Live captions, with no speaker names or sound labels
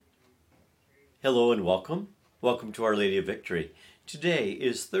Hello and welcome. Welcome to Our Lady of Victory. Today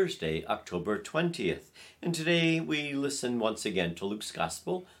is Thursday, October 20th, and today we listen once again to Luke's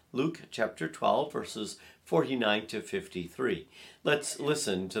Gospel, Luke chapter 12, verses 49 to 53. Let's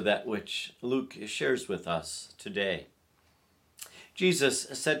listen to that which Luke shares with us today. Jesus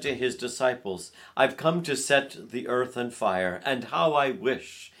said to his disciples, "I've come to set the earth on fire, and how I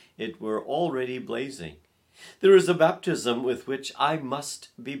wish it were already blazing. There is a baptism with which I must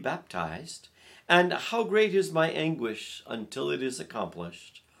be baptized, and how great is my anguish until it is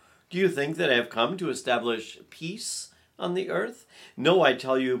accomplished. Do you think that I have come to establish peace on the earth? No, I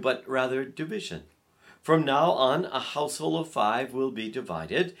tell you, but rather division. From now on, a household of 5 will be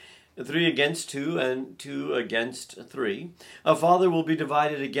divided, 3 against 2 and 2 against 3. A father will be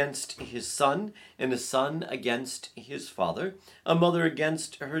divided against his son, and a son against his father, a mother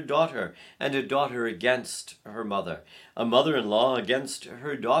against her daughter, and a daughter against her mother, a mother-in-law against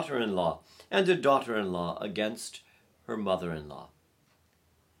her daughter-in-law, and a daughter-in-law against her mother-in-law."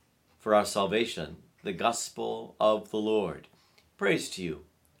 For our salvation, the gospel of the Lord. Praise to you,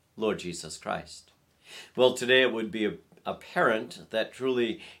 Lord Jesus Christ. Well, today it would be apparent that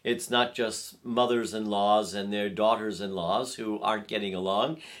truly it's not just mothers-in-laws and their daughters-in-laws who aren't getting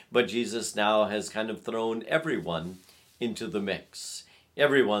along, but Jesus now has kind of thrown everyone into the mix.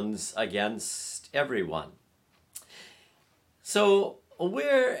 Everyone's against everyone. So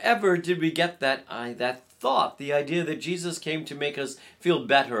wherever did we get that thought, the idea that Jesus came to make us feel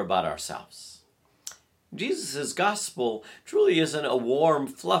better about ourselves? Jesus' gospel truly isn't a warm,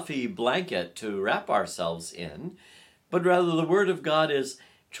 fluffy blanket to wrap ourselves in, but rather the Word of God is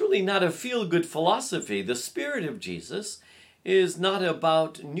truly not a feel-good philosophy. The Spirit of Jesus is not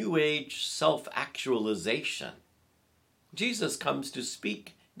about New Age self-actualization. Jesus comes to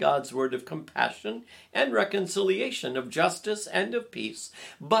speak God's word of compassion and reconciliation, of justice and of peace,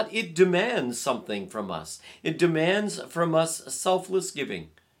 but it demands something from us. It demands from us selfless giving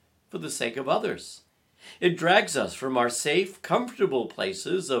for the sake of others. It drags us from our safe, comfortable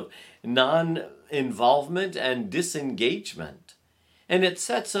places of non-involvement and disengagement, and it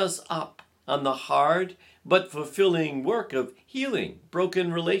sets us up on the hard but fulfilling work of healing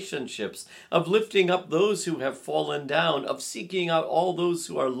broken relationships, of lifting up those who have fallen down, of seeking out all those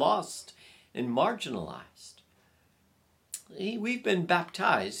who are lost and marginalized. We've been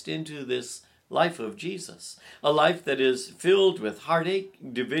baptized into this life of Jesus, a life that is filled with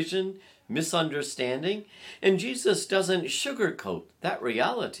heartache, division, misunderstanding, and Jesus doesn't sugarcoat that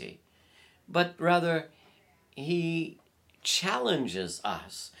reality, but rather he challenges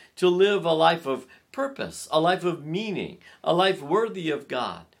us to live a life of purpose, a life of meaning, a life worthy of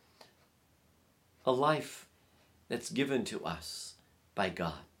God, a life that's given to us by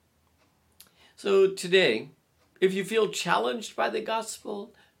God. So today, if you feel challenged by the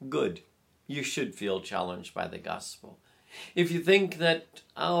gospel, good. You should feel challenged by the gospel. If you think that,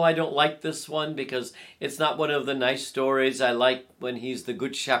 I don't like this one because it's not one of the nice stories I like when he's the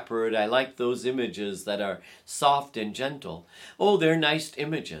good shepherd, I like those images that are soft and gentle. They're nice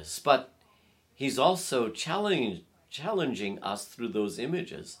images, but he's also challenging us through those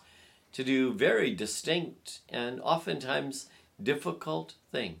images to do very distinct and oftentimes difficult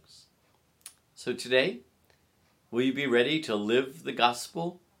things. So today, will you be ready to live the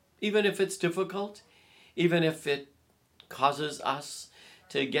gospel, even if it's difficult, even if it causes us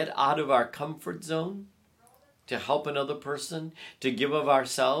to get out of our comfort zone, to help another person, to give of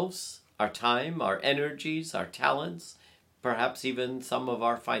ourselves, our time, our energies, our talents, perhaps even some of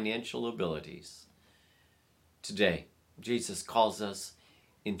our financial abilities? Today, Jesus calls us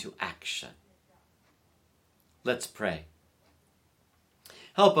into action. Let's pray.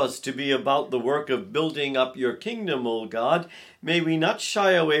 Help us to be about the work of building up your kingdom, O God. May we not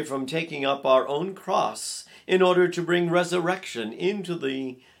shy away from taking up our own cross in order to bring resurrection into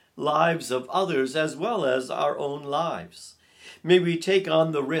the lives of others as well as our own lives. May we take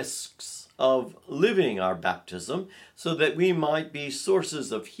on the risks of living our baptism so that we might be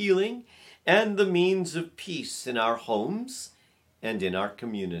sources of healing and the means of peace in our homes and in our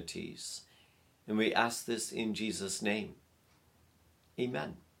communities. And we ask this in Jesus' name.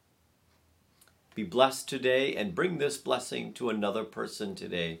 Amen. Be blessed today and bring this blessing to another person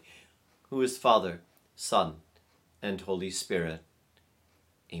today who is Father, Son, and Holy Spirit.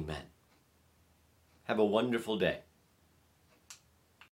 Amen. Have a wonderful day.